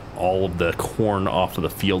all of the corn off of the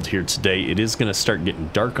field here today. It is going to start getting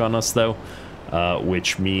dark on us, though,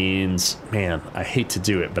 which means, man, I hate to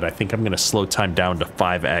do it, but I think I'm going to slow time down to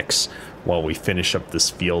 5x while we finish up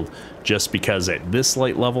this field, just because at this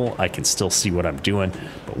light level I can still see what I'm doing,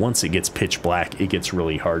 but once it gets pitch black, it gets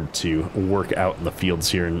really hard to work out in the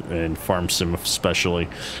fields here in Farm Sim especially.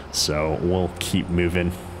 So we'll keep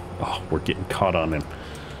moving. Oh, we're getting caught on him.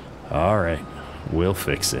 All right, we'll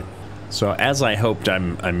fix it. So as I hoped,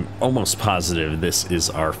 I'm almost positive this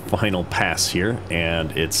is our final pass here,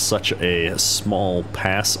 and it's such a small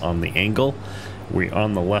pass on the angle. We're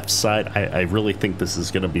on the left side. I really think this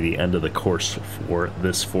is going to be the end of the course for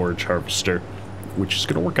this forage harvester, which is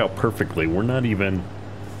going to work out perfectly. We're not even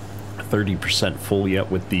 30% full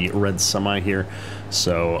yet with the red semi here.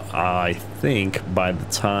 So I think by the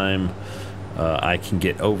time I can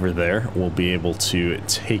get over there, we'll be able to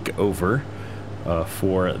take over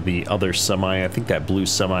for the other semi. I think that blue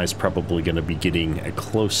semi is probably going to be getting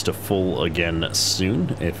close to full again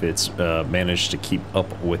soon if it's managed to keep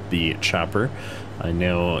up with the chopper. I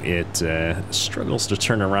know it struggles to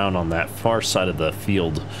turn around on that far side of the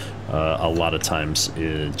field a lot of times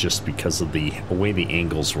just because of the way the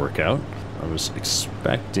angles work out. I was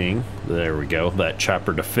expecting, there we go, that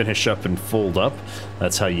chopper to finish up and fold up.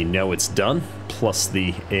 That's how you know it's done. Plus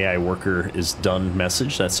the AI worker is done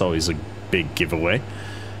message. That's always a big giveaway.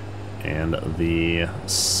 And the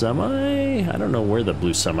semi, I don't know where the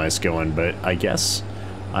blue semi is going, but I guess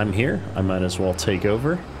I'm here. I might as well take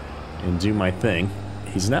over and do my thing.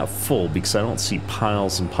 He's not full because I don't see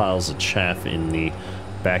piles and piles of chaff in the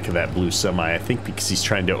back of that blue semi. I think because he's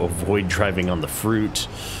trying to avoid driving on the fruit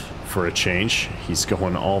for a change. He's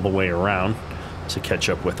going all the way around to catch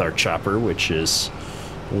up with our chopper, which is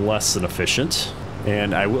less than efficient.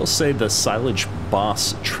 And I will say the Silage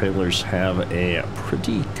Boss trailers have a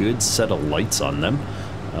pretty good set of lights on them.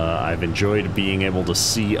 I've enjoyed being able to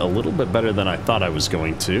see a little bit better than I thought I was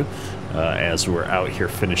going to as we're out here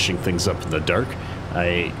finishing things up in the dark.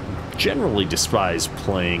 I generally despise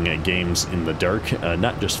playing games in the dark,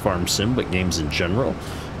 not just Farm Sim, but games in general.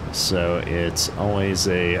 So it's always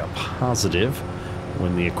a positive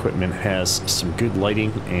when the equipment has some good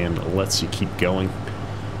lighting and lets you keep going.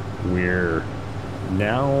 We're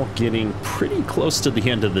now getting pretty close to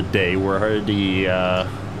the end of the day. We're already at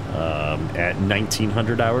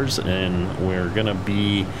 1900 hours, and we're gonna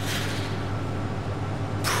be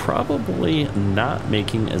probably not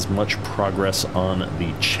making as much progress on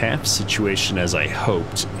the chaff situation as I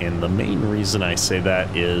hoped. And the main reason I say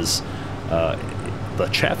that is the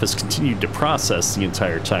chaff has continued to process the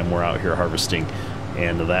entire time we're out here harvesting,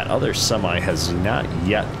 and that other semi has not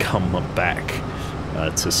yet come back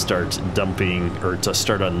to start dumping or to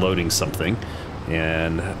start unloading something,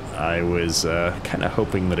 and I was kind of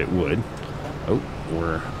hoping that it would. Oh,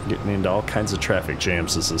 we're getting into all kinds of traffic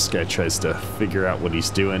jams as this guy tries to figure out what he's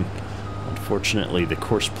doing. Unfortunately, the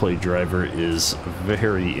course play driver is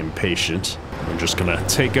very impatient. I'm just gonna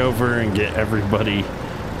take over and get everybody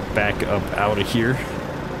back up out of here.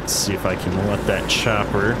 Let's see if I can let that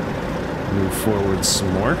chopper move forward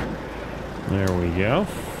some more. There we go.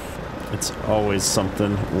 It's always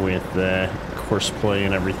something with course play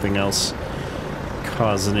and everything else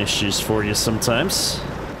causing issues for you sometimes.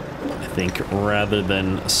 I think rather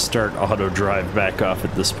than start auto drive back off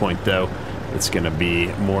at this point though, it's going to be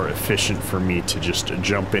more efficient for me to just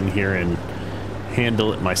jump in here and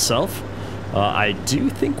handle it myself. I do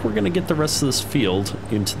think we're going to get the rest of this field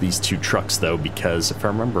into these two trucks though, because if I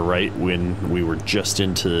remember right, when we were just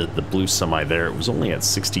into the blue semi there, it was only at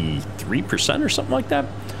 63% or something like that.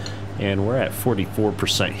 And we're at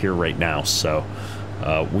 44% here right now, so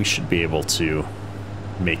we should be able to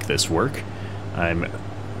make this work. I'm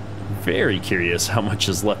very curious how much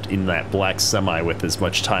is left in that black semi with as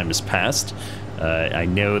much time has passed. I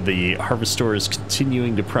know the harvester is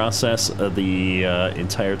continuing to process the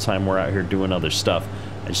entire time we're out here doing other stuff.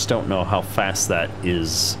 I just don't know how fast that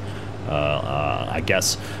is. I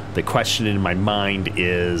guess the question in my mind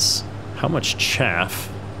is how much chaff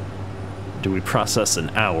do we process an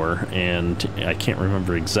hour, and I can't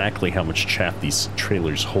remember exactly how much chaff these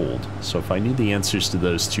trailers hold. So if I knew the answers to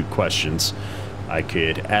those two questions, I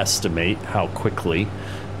could estimate how quickly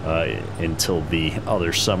until the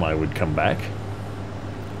other semi would come back.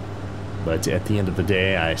 But at the end of the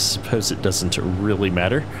day, I suppose it doesn't really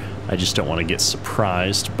matter. I just don't want to get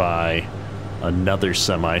surprised by another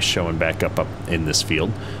semi showing back up in this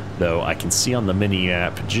field. Though I can see on the mini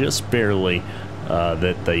app just barely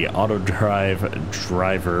that the auto drive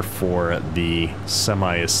driver for the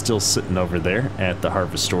semi is still sitting over there at the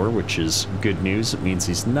harvester, which is good news. It means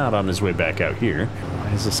he's not on his way back out here.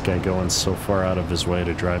 Why is this guy going so far out of his way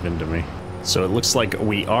to drive into me? So it looks like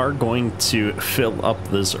we are going to fill up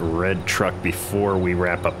this red truck before we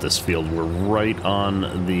wrap up this field. We're right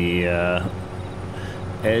on the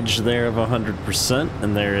edge there of 100%,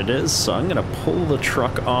 and there it is. So I'm going to pull the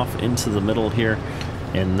truck off into the middle here,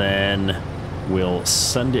 and then we'll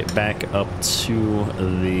send it back up to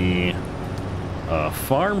the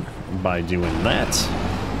farm by doing that.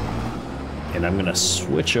 And I'm gonna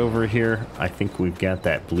switch over here. I think we've got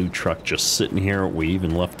that blue truck just sitting here. We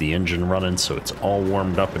even left the engine running, so it's all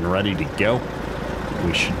warmed up and ready to go.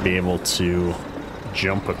 We should be able to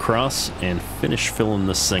jump across and finish filling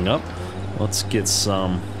this thing up. Let's get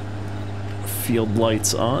some field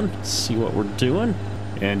lights on, see what we're doing.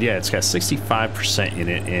 And yeah, it's got 65% in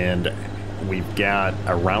it, and we've got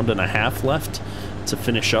a round and a half left to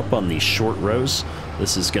finish up on these short rows.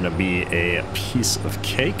 This is going to be a piece of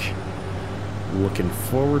cake. Looking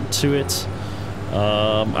forward to it.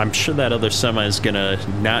 I'm sure that other semi is going to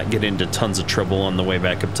not get into tons of trouble on the way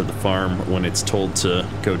back up to the farm when it's told to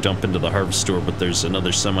go dump into the harvest store, but there's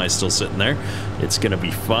another semi still sitting there. It's going to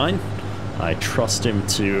be fine. I trust him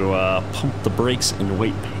to pump the brakes and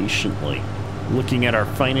wait patiently. Looking at our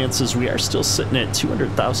finances, we are still sitting at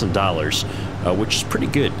 $200,000, which is pretty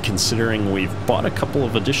good considering we've bought a couple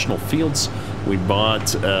of additional fields. We bought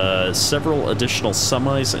several additional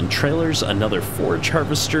semis and trailers, another forage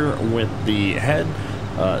harvester with the head.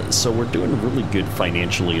 So we're doing really good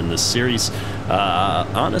financially in this series.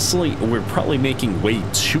 Honestly, we're probably making way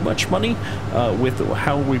too much money with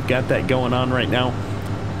how we've got that going on right now.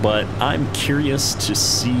 But I'm curious to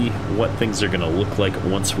see what things are going to look like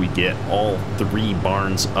once we get all 3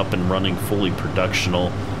 barns up and running, fully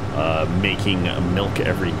productional, making milk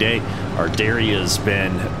every day. Our dairy has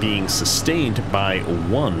been being sustained by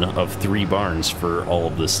 1 of 3 barns for all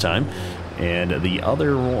of this time. And the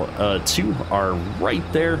other 2 are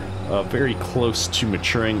right there, very close to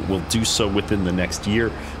maturing. We'll do so within the next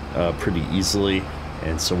year pretty easily.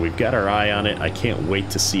 And so we've got our eye on it. I can't wait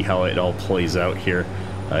to see how it all plays out here.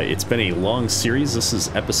 It's been a long series. This is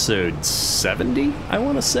episode 70, I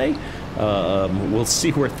want to say. We'll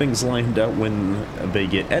see where things land up when they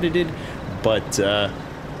get edited. But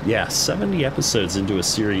yeah, 70 episodes into a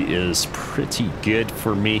series is pretty good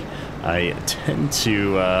for me. I tend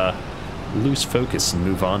to lose focus and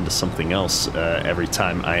move on to something else every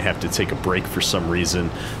time I have to take a break for some reason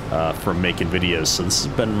from making videos. So this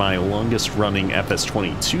has been my longest running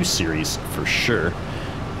FS22 series for sure.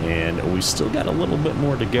 And we still got a little bit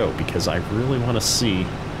more to go because I really want to see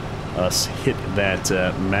us hit that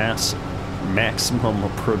maximum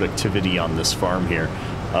productivity on this farm here.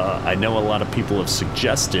 I know a lot of people have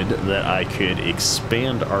suggested that I could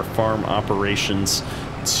expand our farm operations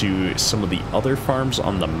to some of the other farms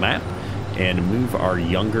on the map and move our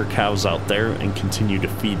younger cows out there and continue to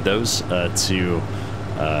feed those to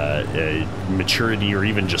maturity, or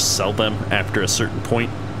even just sell them after a certain point.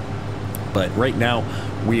 But right now,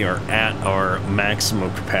 we are at our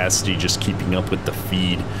maximum capacity, just keeping up with the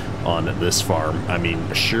feed on this farm. I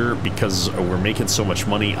mean, sure, because we're making so much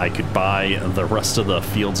money, I could buy the rest of the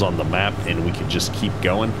fields on the map and we could just keep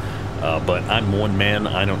going. But I'm one man.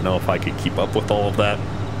 I don't know if I could keep up with all of that.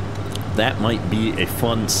 That might be a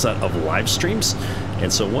fun set of live streams.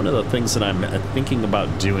 And so one of the things that I'm thinking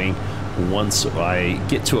about doing once I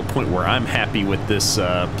get to a point where I'm happy with this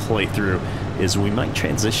playthrough is we might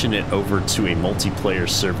transition it over to a multiplayer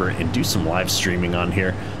server and do some live streaming on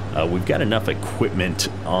here. We've got enough equipment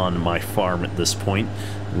on my farm at this point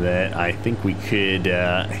that I think we could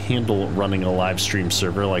handle running a live stream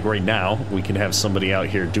server. Like right now, we could have somebody out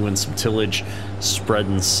here doing some tillage,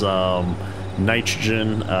 spreading some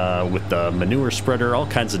nitrogen with the manure spreader, all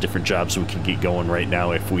kinds of different jobs we could get going right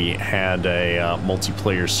now if we had a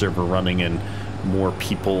multiplayer server running and more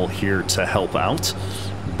people here to help out.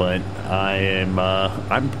 But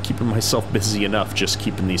I'm keeping myself busy enough just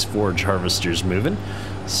keeping these forage harvesters moving,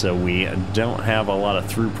 so we don't have a lot of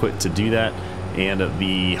throughput to do that, and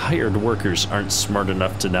the hired workers aren't smart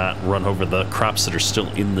enough to not run over the crops that are still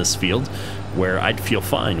in this field, where I'd feel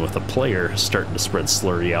fine with a player starting to spread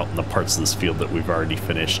slurry out in the parts of this field that we've already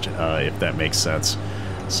finished, if that makes sense.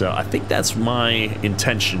 So I think that's my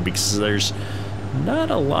intention, because there's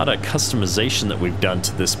not a lot of customization that we've done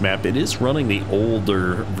to this map. It is running the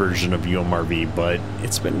older version of UMRV, but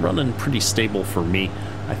it's been running pretty stable for me.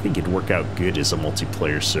 I think it'd work out good as a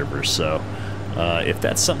multiplayer server. So if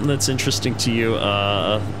that's something that's interesting to you,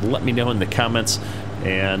 let me know in the comments.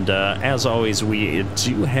 And as always, we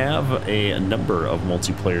do have a number of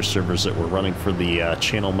multiplayer servers that we're running for the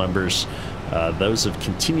channel members. Those have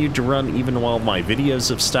continued to run even while my videos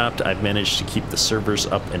have stopped. I've managed to keep the servers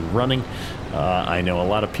up and running. I know a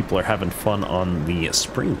lot of people are having fun on the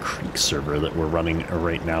Spring Creek server that we're running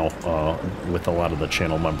right now with a lot of the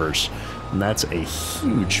channel members. And that's a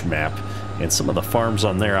huge map. And some of the farms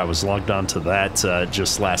on there, I was logged on to that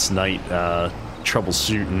just last night,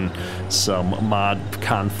 troubleshooting some mod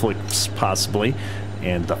conflicts possibly.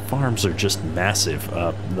 And the farms are just massive.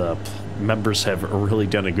 The members have really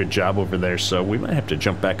done a good job over there, so we might have to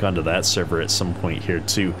jump back onto that server at some point here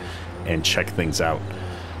too and check things out.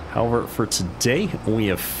 However, for today, we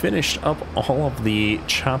have finished up all of the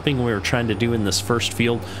chopping we were trying to do in this first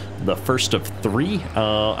field, the first of 3.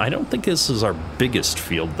 I don't think this is our biggest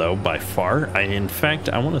field, though, by far. In fact,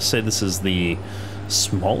 I want to say this is the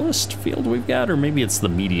smallest field we've got, or maybe it's the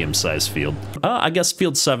medium-sized field. I guess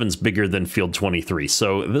field 7's bigger than field 23,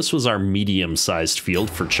 so this was our medium-sized field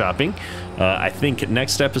for chopping. I think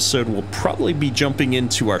next episode we'll probably be jumping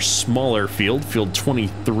into our smaller field, field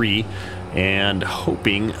 23, and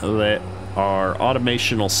hoping that our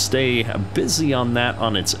automation will stay busy on that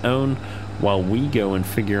on its own while we go and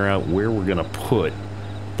figure out where we're going to put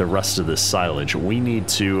the rest of this silage. We need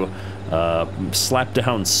to slap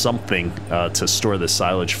down something to store the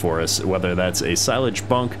silage for us, whether that's a silage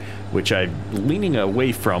bunk, which I'm leaning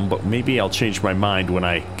away from, but maybe I'll change my mind when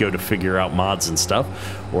I go to figure out mods and stuff,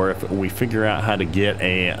 or if we figure out how to get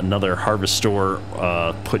another harvester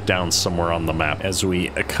put down somewhere on the map. As we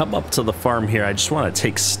come up to the farm here, I just want to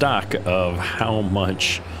take stock of how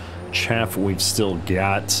much chaff we've still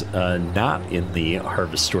got not in the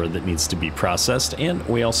harvester that needs to be processed, and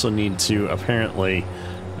we also need to apparently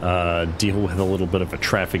deal with a little bit of a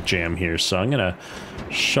traffic jam here. So I'm gonna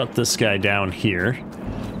shut this guy down here.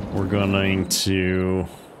 We're going to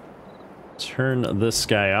turn this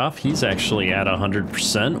guy off. He's actually at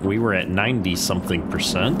 100%. We were at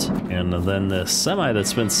 90-something%. And then the semi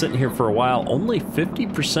that's been sitting here for a while, only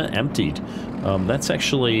 50% emptied. That's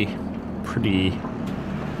actually pretty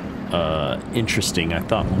interesting. I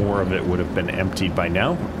thought more of it would have been emptied by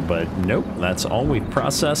now, but nope, that's all we've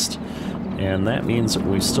processed. And that means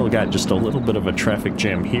we've still got just a little bit of a traffic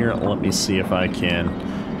jam here. Let me see if I can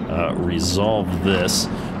resolve this.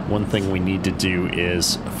 One thing we need to do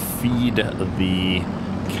is feed the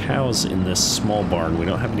cows in this small barn. We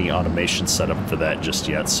don't have any automation set up for that just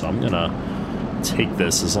yet, so I'm gonna take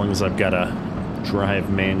this. As long as I've got to drive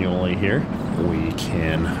manually here, we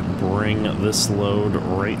can bring this load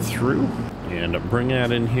right through and bring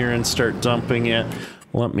that in here and start dumping it.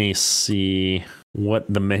 Let me see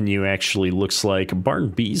what the menu actually looks like. Barn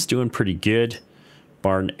B's doing pretty good.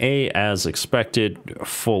 Barn A, as expected,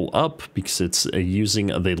 full up because it's using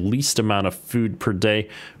the least amount of food per day.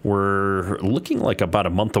 We're looking like about a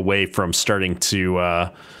month away from starting to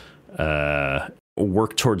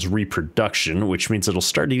work towards reproduction, which means it'll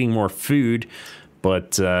start eating more food,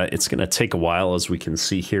 but it's going to take a while. As we can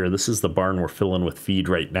see here, this is the barn we're filling with feed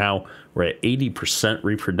right now. We're at 80%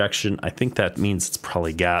 reproduction. I think that means it's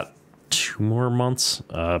probably got 2 more months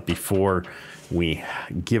before we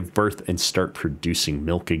give birth and start producing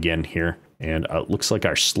milk again here. And it looks like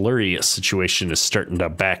our slurry situation is starting to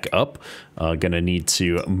back up. Gonna need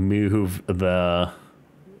to move the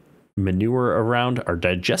manure around. Our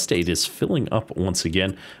digestate is filling up once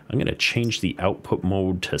again. I'm gonna change the output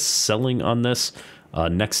mode to selling on this.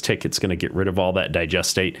 Next tick, it's gonna get rid of all that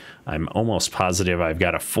digestate. I'm almost positive I've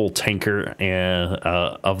got a full tanker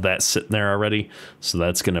of that sitting there already. So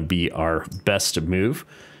that's gonna be our best move.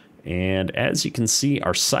 And as you can see,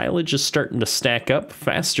 our silage is starting to stack up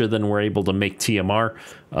faster than we're able to make TMR,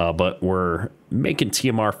 but we're making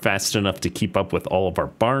TMR fast enough to keep up with all of our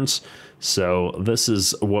barns. So this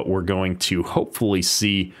is what we're going to hopefully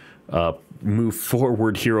see move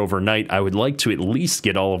forward here overnight. I would like to at least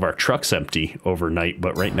get all of our trucks empty overnight,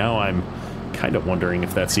 but right now I'm kind of wondering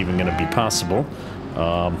if that's even going to be possible.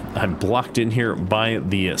 I'm blocked in here by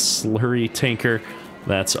the slurry tanker.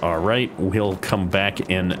 That's all right. We'll come back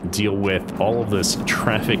and deal with all of this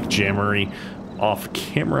traffic jammery off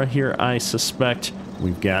camera here, I suspect.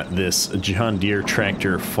 We've got this John Deere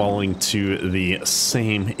tractor falling to the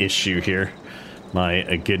same issue here.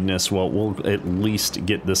 My goodness. Well, we'll at least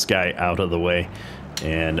get this guy out of the way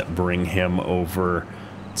and bring him over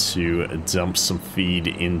to dump some feed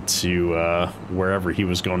into wherever he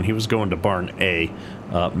was going. He was going to barn A.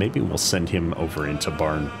 Maybe we'll send him over into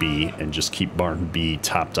barn B and just keep barn B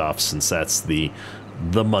topped off, since that's the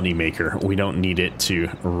money maker. We don't need it to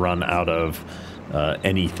run out of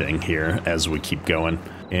anything here as we keep going.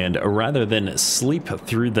 And rather than sleep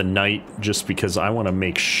through the night, just because I want to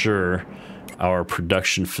make sure our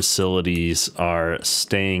production facilities are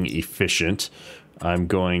staying efficient, I'm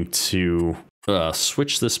going to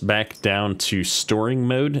switch this back down to storing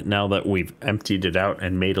mode now that we've emptied it out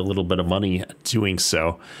and made a little bit of money doing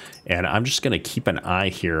so. And I'm just going to keep an eye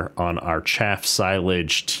here on our chaff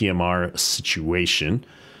silage TMR situation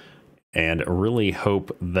and really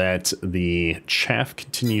hope that the chaff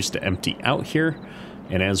continues to empty out here.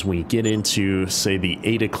 And as we get into, say, the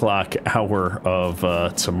 8 o'clock hour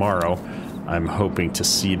of tomorrow, I'm hoping to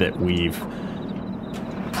see that we've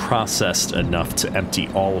processed enough to empty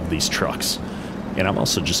all of these trucks. And I'm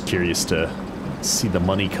also just curious to see the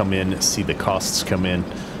money come in, see the costs come in.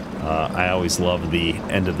 I always love the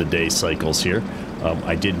end of the day cycles here.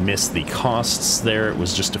 I did miss the costs there. It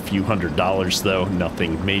was just a few $100s though,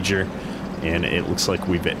 nothing major. and it looks like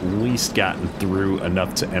we've at least gotten through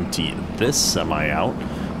enough to empty this semi out.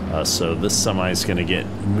 So this semi is going to get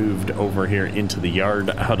moved over here into the yard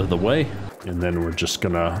out of the way. And then we're just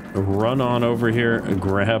going to run on over here and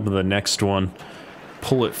grab the next one,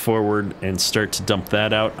 pull it forward, and start to dump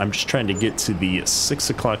that out. I'm just trying to get to the 6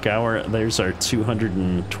 o'clock hour. There's our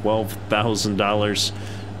 $212,000.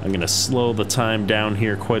 I'm going to slow the time down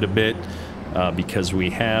here quite a bit because we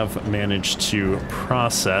have managed to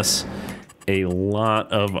process a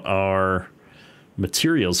lot of our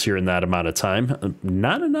materials here in that amount of time.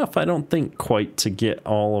 Not enough, I don't think, quite to get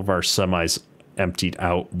all of our semis emptied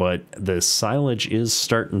out, but the silage is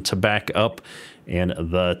starting to back up and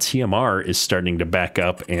the TMR is starting to back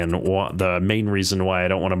up. And the main reason why I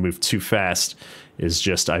don't want to move too fast is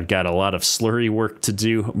just I've got a lot of slurry work to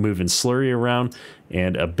do, moving slurry around,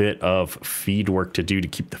 and a bit of feed work to do to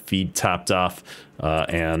keep the feed topped off.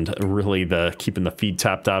 And really keeping the feed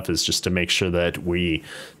topped off is just to make sure that we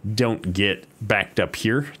don't get backed up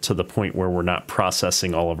here to the point where we're not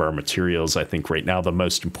processing all of our materials. I think right now the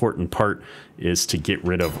most important part is to get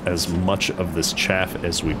rid of as much of this chaff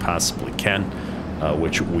as we possibly can,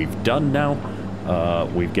 which we've done now.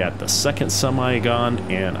 We've got the second semi gone,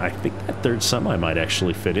 and I think that third semi might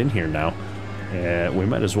actually fit in here now. We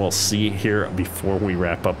might as well see here before we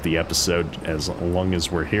wrap up the episode. As long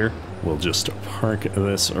as we're here, we'll just park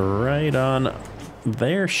this right on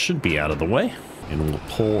there. Should be out of the way. And we'll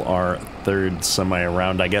pull our third semi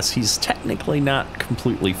around. I guess he's technically not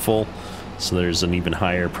completely full, so there's an even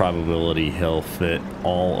higher probability he'll fit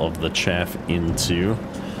all of the chaff into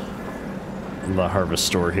the harvest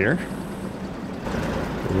store here.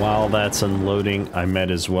 While that's unloading, I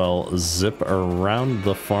might as well zip around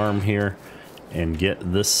the farm here and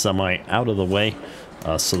get this semi out of the way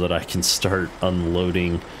so that I can start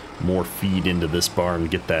unloading more feed into this barn,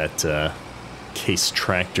 get that case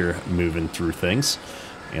tractor moving through things.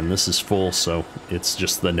 And this is full, so it's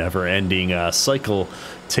just the never-ending cycle,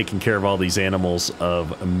 taking care of all these animals,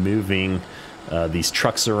 of moving these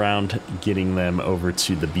trucks around, getting them over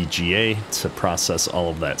to the BGA to process all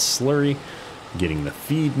of that slurry, getting the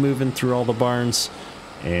feed moving through all the barns,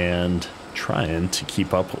 and trying to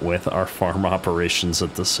keep up with our farm operations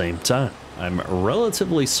at the same time. I'm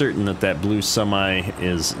relatively certain that that blue semi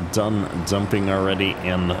is done dumping already,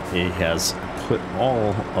 and he has put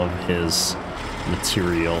all of his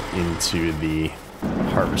material into the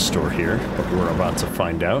harvest store here, but we're about to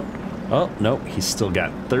find out. Oh, no, he's still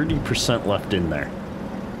got 30% left in there.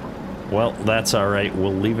 Well, that's all right.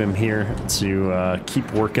 We'll leave him here to keep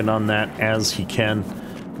working on that as he can.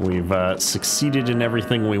 We've succeeded in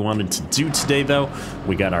everything we wanted to do today, though.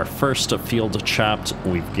 We got our first field chopped.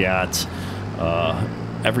 We've got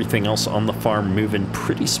everything else on the farm moving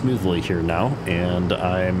pretty smoothly here now, and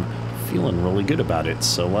I'm feeling really good about it.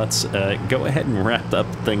 So let's go ahead and wrap up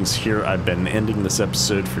things here. I've been ending this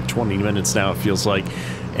episode for 20 minutes now, it feels like.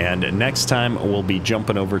 And next time we'll be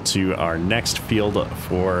jumping over to our next field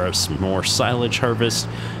for some more silage harvest,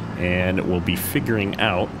 and we'll be figuring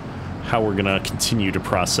out how we're gonna continue to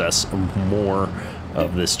process more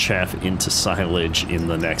of this chaff into silage in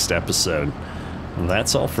the next episode.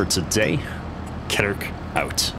 That's all for today. Ketterk out.